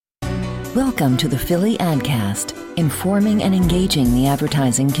Welcome to the Philly Adcast, informing and engaging the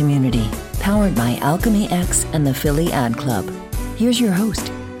advertising community. Powered by Alchemy X and the Philly Ad Club. Here's your host,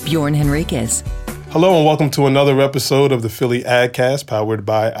 Bjorn Henriquez. Hello and welcome to another episode of the Philly Adcast, powered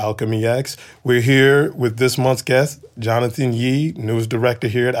by Alchemy X. We're here with this month's guest, Jonathan Yee, news director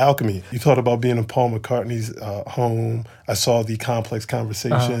here at Alchemy. You talked about being in Paul McCartney's home. I saw the complex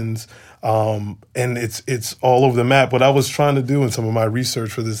conversations. And it's all over the map. What I was trying to do in some of my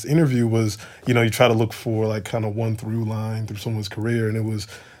research for this interview was, you try to look for like kind of one through line through someone's career, and it was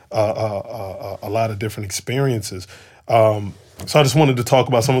a lot of different experiences. So I just wanted to talk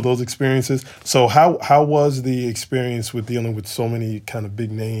about some of those experiences. So how was the experience with dealing with so many kind of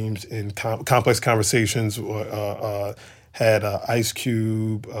big names in complex conversations? Had Ice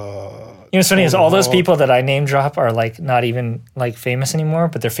Cube. It's funny is all those people that I name drop are like not even like famous anymore,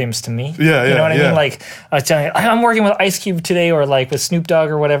 but they're famous to me. Yeah, you know what I mean? Like I was telling you, I'm working with Ice Cube today, or like with Snoop Dogg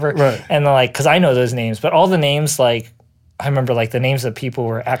or whatever. Right. And like, because I know those names, but all the names like I remember like the names that people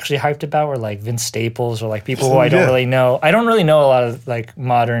were actually hyped about were like Vince Staples or like people who I don't really know. I don't really know a lot of like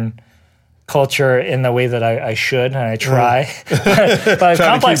modern culture in the way that I should, and I try. But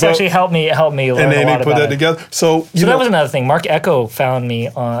Complex actually helped me learn a lot about it. And they put that together. So that was another thing. Mark Echo found me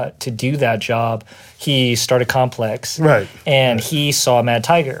to do that job. He started Complex, right? And he saw Mad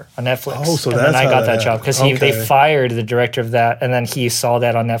Tiger on Netflix. Oh, so and that's then I got that happened. job because they fired the director of that, and then he saw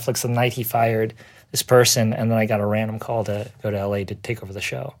that on Netflix the night he fired this person, and then I got a random call to go to LA to take over the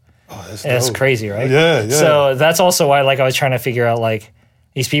show. Oh, that's crazy, right? Yeah. So that's also why I was trying to figure out like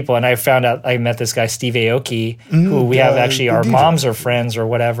these people, and I found out I met this guy Steve Aoki, who we have actually our moms are friends or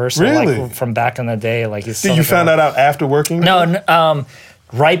whatever. So really? Like from back in the day, like he's. Did you find that out after working? No,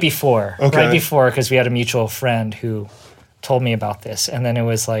 right before. Okay. Right before, because we had a mutual friend who told me about this, and then it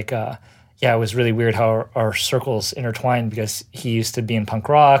was like, it was really weird how our circles intertwined because he used to be in punk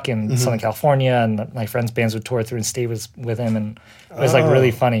rock in Southern California, and my friends' bands would tour through and stay with him, and it was like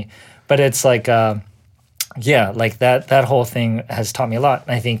really funny. But it's like. Like that whole thing has taught me a lot.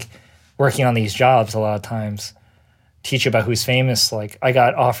 And I think working on these jobs a lot of times teach you about who's famous. Like I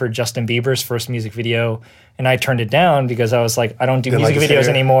got offered Justin Bieber's first music video, and I turned it down because I was like, I don't do music videos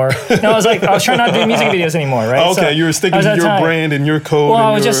anymore. No, I was trying not to do music videos anymore, right? Okay, so you were sticking to your brand and your code. Well,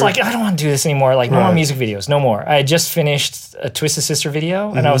 I was just like, I don't want to do this anymore. Like, no more music videos, no more. I had just finished a Twisted Sister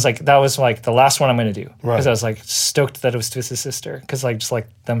video, and I was like, that was like the last one I'm going to do. Because I was like stoked that it was Twisted Sister, because like just like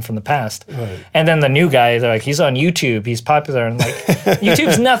them from the past. Right. And then the new guy, they're like, he's on YouTube, he's popular, and like,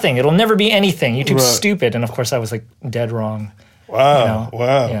 YouTube's nothing. It'll never be anything. YouTube's stupid. And of course, I was like dead wrong. Wow!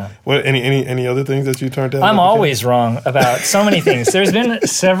 Wow! Yeah. What? Any other things that you turned down? I'm always wrong about so many things. There's been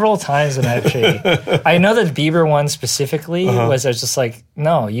several times when I know that Bieber one specifically was just like,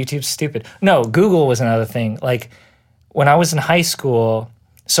 no, YouTube's stupid. No, Google was another thing. Like when I was in high school,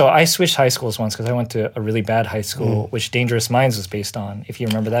 so I switched high schools once because I went to a really bad high school, which Dangerous Minds was based on. If you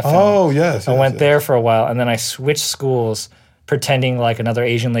remember that film. Oh yes. I went there for a while, and then I switched schools, pretending like another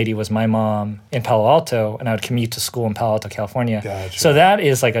Asian lady was my mom in Palo Alto, and I would commute to school in Palo Alto, California. Gotcha. So that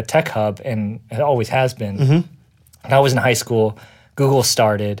is like a tech hub, and it always has been. When I was in high school, Google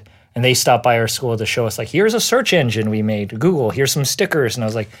started, and they stopped by our school to show us like, here's a search engine we made, Google, here's some stickers. And I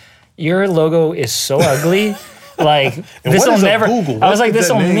was like, your logo is so ugly. Like, this will never, Google? I was like, this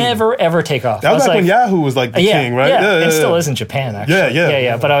will never, ever take off. That was like when Yahoo was like the king, right? Yeah, it still is in Japan, actually.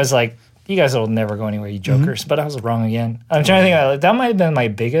 Yeah. But I was like, you guys will never go anywhere, you jokers. But I was wrong again. I'm trying to think about it. That might have been my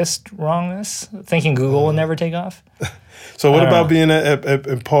biggest wrongness, thinking Google will never take off. So what about being at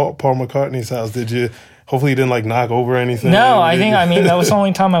Paul McCartney's house? Hopefully you didn't like knock over anything? No, I mean, that was the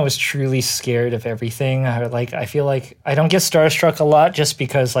only time I was truly scared of everything. I feel like I don't get starstruck a lot just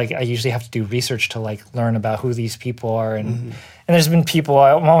because like I usually have to do research to like learn about who these people are. And there's been people,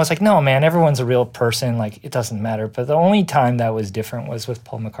 I'm always like, no, man, everyone's a real person. Like, it doesn't matter. But the only time that was different was with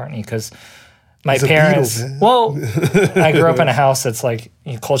Paul McCartney, because my parents, I grew up in a house that's like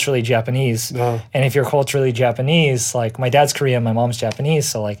culturally Japanese. And if you're culturally Japanese, like my dad's Korean, my mom's Japanese.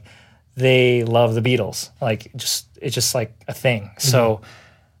 So like they love the Beatles. Like it's just like a thing. So,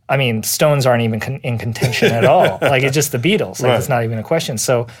 I mean, Stones aren't even in contention at all. Like it's just the Beatles. Like it's not even a question.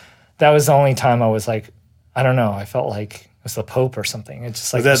 So that was the only time I was like, I don't know. I felt like it was the Pope or something. It's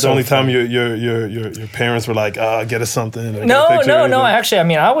just like, was that the only time your parents were like, get us something? No. Actually, I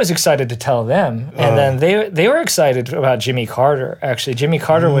mean, I was excited to tell them, and then they were excited about Jimmy Carter. Actually, Jimmy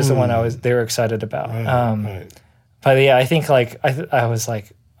Carter was the one they were excited about. But yeah, I think like I was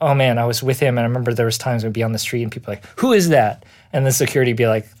like, oh man, I was with him, and I remember there was times we'd be on the street and people like, who is that? And the security would be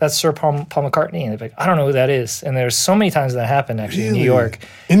like, that's Sir Paul McCartney. And they'd be like, I don't know who that is. And there's so many times that happened actually in New York.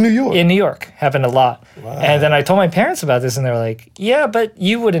 In New York? In New York. Happened a lot. Wow. And then I told my parents about this, and they were like, yeah, but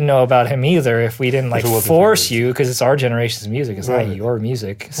you wouldn't know about him either if we didn't like force you, because it's our generation's music. It's not your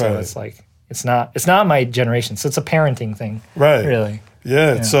music. So it's like, it's not my generation. So it's a parenting thing. Right. Really.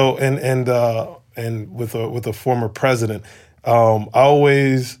 Yeah. So, and with a former president, I've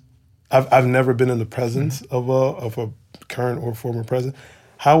never been in the presence of a current or former president.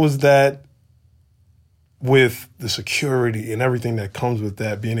 How was that with the security and everything that comes with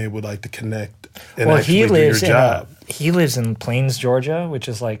that, being able to connect and actually do your job? He lives in Plains, Georgia, which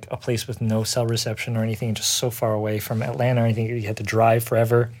is like a place with no cell reception or anything, just so far away from Atlanta or anything. You had to drive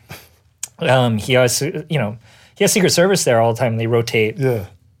forever. He has Secret Service there all the time. And they rotate. Yeah.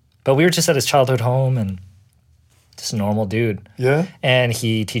 But we were just at his childhood home, and just a normal dude. Yeah. And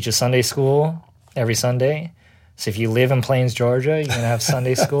he teaches Sunday school every Sunday. So if you live in Plains, Georgia, you're going to have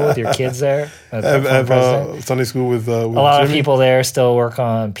Sunday school with your kids there. Have Sunday school with a lot Jimmy? of people there still work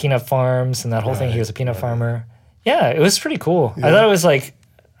on peanut farms and that whole thing. He was a peanut farmer. Yeah, it was pretty cool. Yeah. I thought it was like,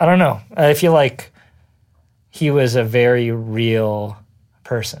 I don't know. I feel like he was a very real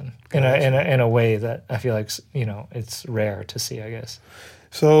person in a way that I feel like, it's rare to see, I guess.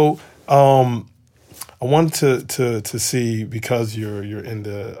 So I wanted to see, because you're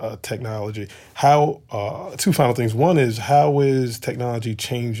into technology, how two final things. One is, how is technology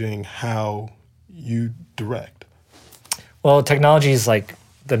changing how you direct? Well, technology is like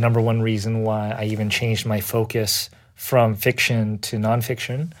the number one reason why I even changed my focus from fiction to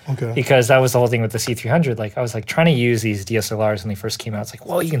nonfiction. Okay. Because that was the whole thing with the C300. Like, I was like trying to use these DSLRs when they first came out. It's like,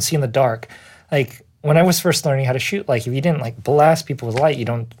 whoa, you can see in the dark. Like, when I was first learning how to shoot, like, if you didn't like blast people with light, you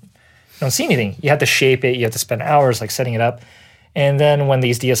don't see anything. You have to shape it. You have to spend hours like setting it up. And then when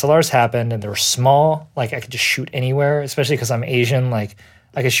these DSLRs happened and they were small, like I could just shoot anywhere, especially because I'm Asian, like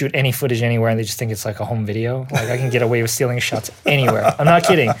I could shoot any footage anywhere and they just think it's like a home video. Like I can get away with stealing shots anywhere. I'm not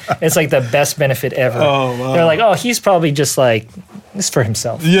kidding. It's like the best benefit ever. Oh, wow. They're like, oh, he's probably just like, this for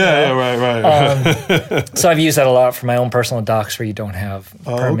himself. Yeah, right. So I've used that a lot for my own personal docs where you don't have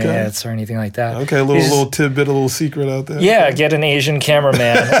permits or anything like that. Okay, a little tidbit, a little secret out there. Yeah, get an Asian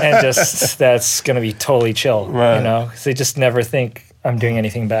cameraman and just, that's going to be totally chill. Right. Because they just never think I'm doing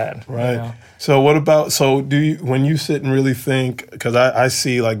anything bad. Right. So what about, when you sit and really think, because I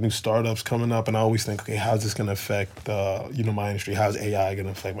see like new startups coming up and I always think, okay, how's this going to affect, my industry? How's AI going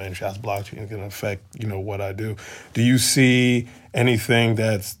to affect my industry? How's blockchain going to affect, what I do? Do you see anything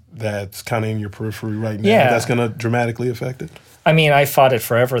that's kind of in your periphery right now that's going to dramatically affect it? I mean, I fought it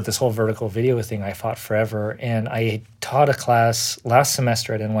forever. This whole vertical video thing, I fought forever. And I taught a class last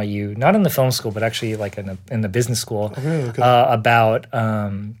semester at NYU, not in the film school, but actually like in the business school, about...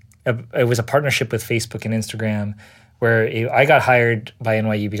 it was a partnership with Facebook and Instagram where I got hired by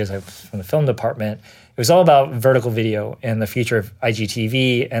NYU because I was from the film department. It was all about vertical video and the future of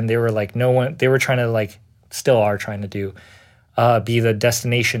IGTV. And they were like, they were trying to like, still are trying to do, be the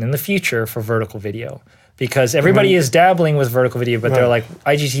destination in the future for vertical video. Because everybody is dabbling with vertical video, but they're like,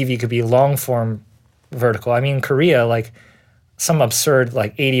 IGTV could be long form vertical. I mean, Korea, like some absurd,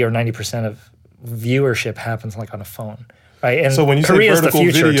 like 80 or 90% of viewership happens like on a phone. Right, and so when you Korea's say vertical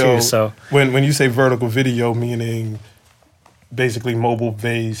the future video, too, so when you say vertical video, meaning basically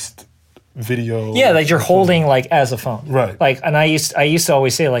mobile-based video. Yeah, like you're holding like as a phone. Right. Like, and I used to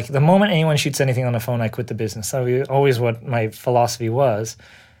always say like the moment anyone shoots anything on a phone, I quit the business. That was always what my philosophy was.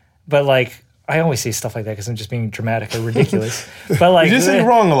 But like I always say stuff like that because I'm just being dramatic or ridiculous. But like you just say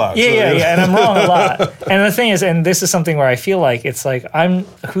wrong a lot. Yeah, and I'm wrong a lot. And the thing is, and this is something where I feel like it's like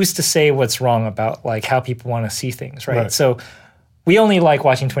who's to say what's wrong about like how people want to see things, right? So we only like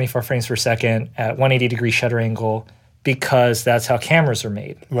watching 24 frames per second at 180-degree shutter angle because that's how cameras are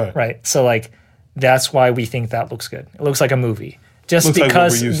made, right? So like that's why we think that looks good. It looks like a movie just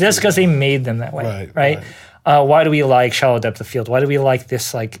because they made them that way, right? Why do we like shallow depth of field? Why do we like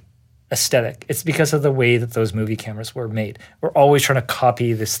this like aesthetic? It's because of the way that those movie cameras were made. We're always trying to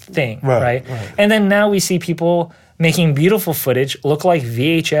copy this thing, right? And then now we see people making beautiful footage look like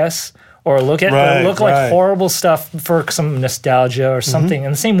VHS or look like horrible stuff for some nostalgia or something.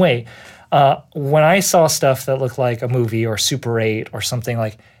 In the same way, when I saw stuff that looked like a movie or Super 8 or something,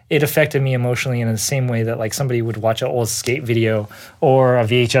 like it affected me emotionally in the same way that like somebody would watch an old skate video or a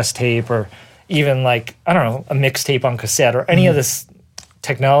VHS tape or even like, I don't know, a mixtape on cassette or any of this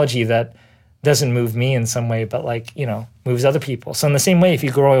technology that doesn't move me in some way, but like, moves other people. So in the same way, if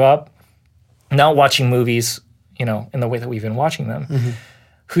you grow up not watching movies, in the way that we've been watching them,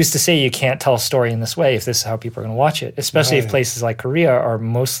 who's to say you can't tell a story in this way if this is how people are going to watch it? Especially if places like Korea are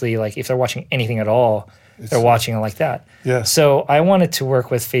mostly like, if they're watching anything at all, they're watching it like that. Yeah. So I wanted to work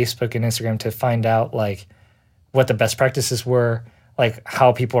with Facebook and Instagram to find out like what the best practices were, like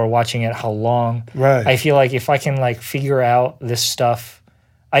how people are watching it, how long. Right. I feel like if I can like figure out this stuff,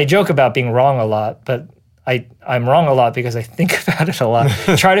 I joke about being wrong a lot, but I'm wrong a lot because I think about it a lot.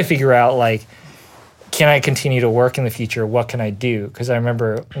 Try to figure out like, can I continue to work in the future? What can I do? Because I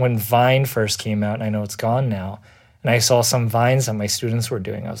remember when Vine first came out, and I know it's gone now, and I saw some Vines that my students were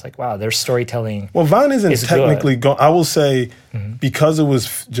doing. I was like, wow, their storytelling. Well, Vine isn't technically gone. I will say, Mm-hmm. because it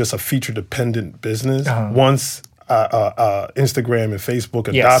was just a feature-dependent business, once Instagram and Facebook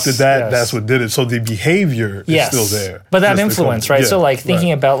adopted that's what did it. So the behavior is still there. But that influence, right? Yeah, so like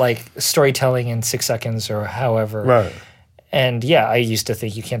thinking about like storytelling in 6 seconds or however. Right. And yeah, I used to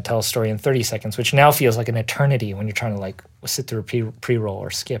think you can't tell a story in 30 seconds, which now feels like an eternity when you're trying to like sit through a pre-roll or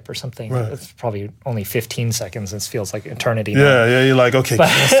skip or something. Right. It's probably only 15 seconds. It feels like eternity now. Yeah, you're like, okay, can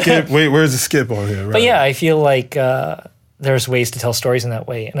I skip? Wait, where's the skip on here? Right. But yeah, I feel like there's ways to tell stories in that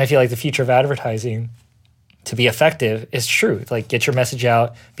way. And I feel like the future of advertising to be effective is true. Like get your message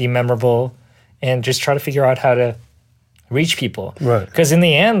out, be memorable, and just try to figure out how to reach people. Right. Because in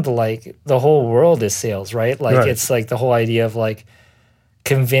the end, like the whole world is sales, right? Like it's like the whole idea of like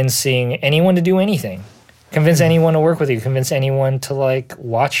convincing anyone to do anything. Convince anyone to work with you. Convince anyone to like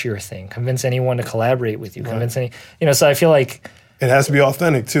watch your thing. Convince anyone to collaborate with you. Convince any, so I feel like it has to be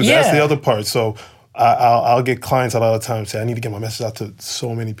authentic too. Yeah. That's the other part. So I'll get clients a lot of times say, I need to get my message out to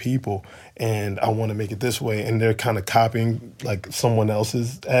so many people and I want to make it this way. And they're kind of copying like someone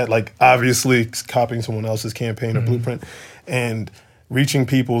else's ad, like obviously copying someone else's campaign or blueprint. And reaching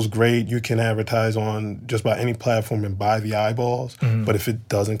people is great. You can advertise on just about any platform and buy the eyeballs. But if it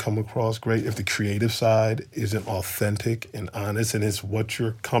doesn't come across great, if the creative side isn't authentic and honest and it's what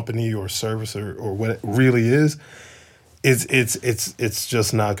your company or service or what it really is, it's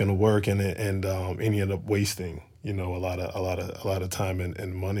just not going to work, and you end up wasting a lot of time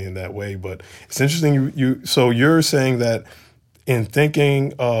and money in that way. But it's interesting. So you're saying that in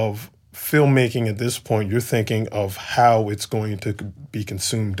thinking of filmmaking at this point, you're thinking of how it's going to be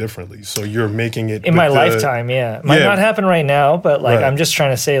consumed differently. So you're making it in my lifetime. Might not happen right now, but like I'm just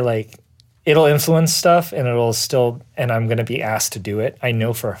trying to say like it'll influence stuff, and and I'm going to be asked to do it. I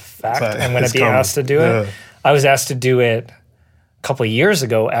know for a fact I'm going to be asked to do it. I was asked to do it a couple of years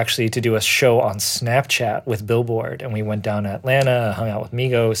ago, actually, to do a show on Snapchat with Billboard. And we went down to Atlanta, hung out with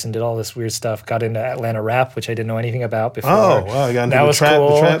Migos, and did all this weird stuff. Got into Atlanta rap, which I didn't know anything about before. Oh, wow. You got into the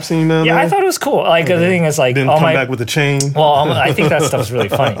trap scene down there? I thought it was cool. Like, the thing is, like... Didn't come back with a chain? Well, I think that stuff's really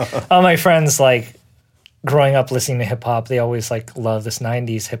funny. All my friends, like, growing up listening to hip-hop, they always, like, love this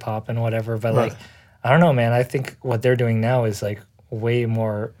 90s hip-hop and whatever. But, like, I don't know, man. I think what they're doing now is, like, way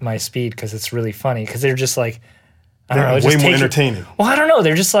more my speed because it's really funny. Because they're just, like... I don't know, way more entertaining. Well, I don't know.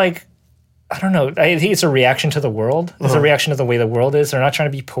 They're just like, I don't know. I think it's a reaction to the world. It's a reaction to the way the world is. They're not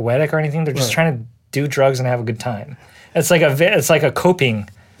trying to be poetic or anything. They're just trying to do drugs and have a good time. It's like a coping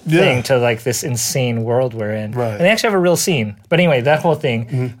thing to like this insane world we're in. Right. And they actually have a real scene. But anyway, that whole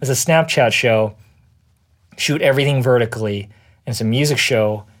thing was a Snapchat show. Shoot everything vertically, and it's a music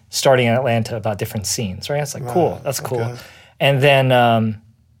show starting in Atlanta about different scenes. Right? It's like cool. That's cool. Okay.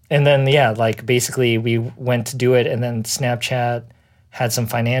 And then, like basically we went to do it, and then Snapchat had some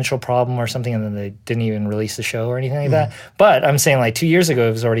financial problem or something, and then they didn't even release the show or anything like that. But I'm saying like 2 years ago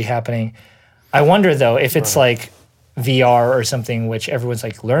it was already happening. I wonder though if it's like VR or something, which everyone's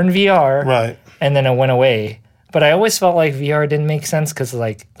like, learn VR, and then it went away. But I always felt like VR didn't make sense because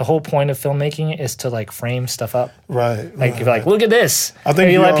like the whole point of filmmaking is to like frame stuff up. Like you're like, look at this. I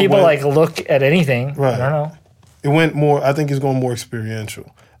think you let people like look at anything. I don't know. It went more. I think it's going more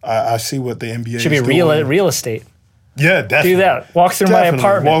experiential. I see what the NBA should be real estate. Yeah, definitely. Do that. Walk through my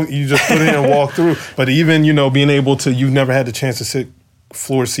apartment. You just put it in and walk through. But even, being able to, you've never had the chance to sit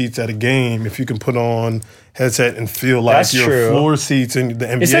floor seats at a game. If you can put on headset and feel like your floor seats and the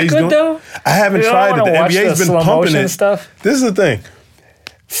NBA's Is that good though? I haven't tried it. The NBA's been pumping it. Stuff. This is the thing.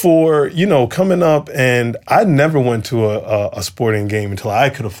 For, coming up, and I never went to a sporting game until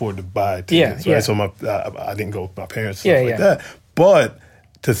I could afford to buy tickets. Right? So I didn't go with my parents and stuff like that. But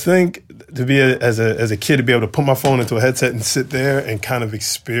to be as a kid to be able to put my phone into a headset and sit there and kind of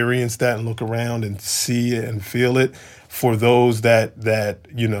experience that and look around and see it and feel it, for those that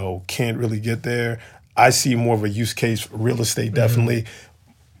can't really get there, I see more of a use case for real estate, definitely.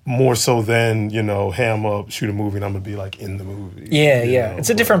 More so than, hey, I'm going to shoot a movie and I'm going to be like in the movie. Yeah.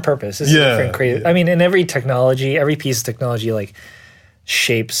 It's a different purpose. It's a different creative. I mean, in every piece of technology like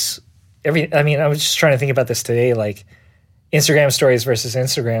shapes I was just trying to think about this today. Like, Instagram stories versus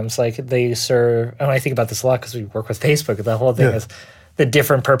Instagrams, like they serve, and I think about this a lot because we work with Facebook. The whole thing is the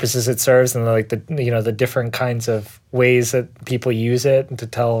different purposes it serves, and like the different kinds of ways that people use it to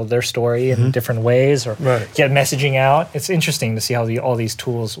tell their story in different ways or get messaging out. It's interesting to see how all these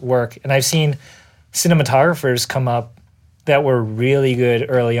tools work. And I've seen cinematographers come up that were really good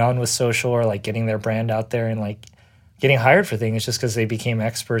early on with social or like getting their brand out there and like getting hired for things just because they became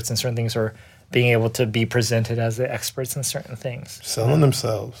experts in certain things or being able to be presented as the experts in certain things. Selling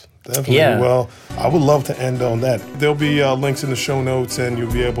themselves. Definitely. Yeah. Well, I would love to end on that. There'll be links in the show notes, and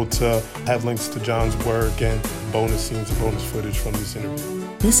you'll be able to have links to John's work and bonus scenes and bonus footage from this interview.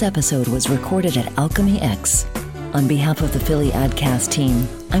 This episode was recorded at Alchemy X. On behalf of the Philly Adcast team,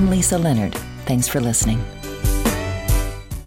 I'm Lisa Leonard. Thanks for listening.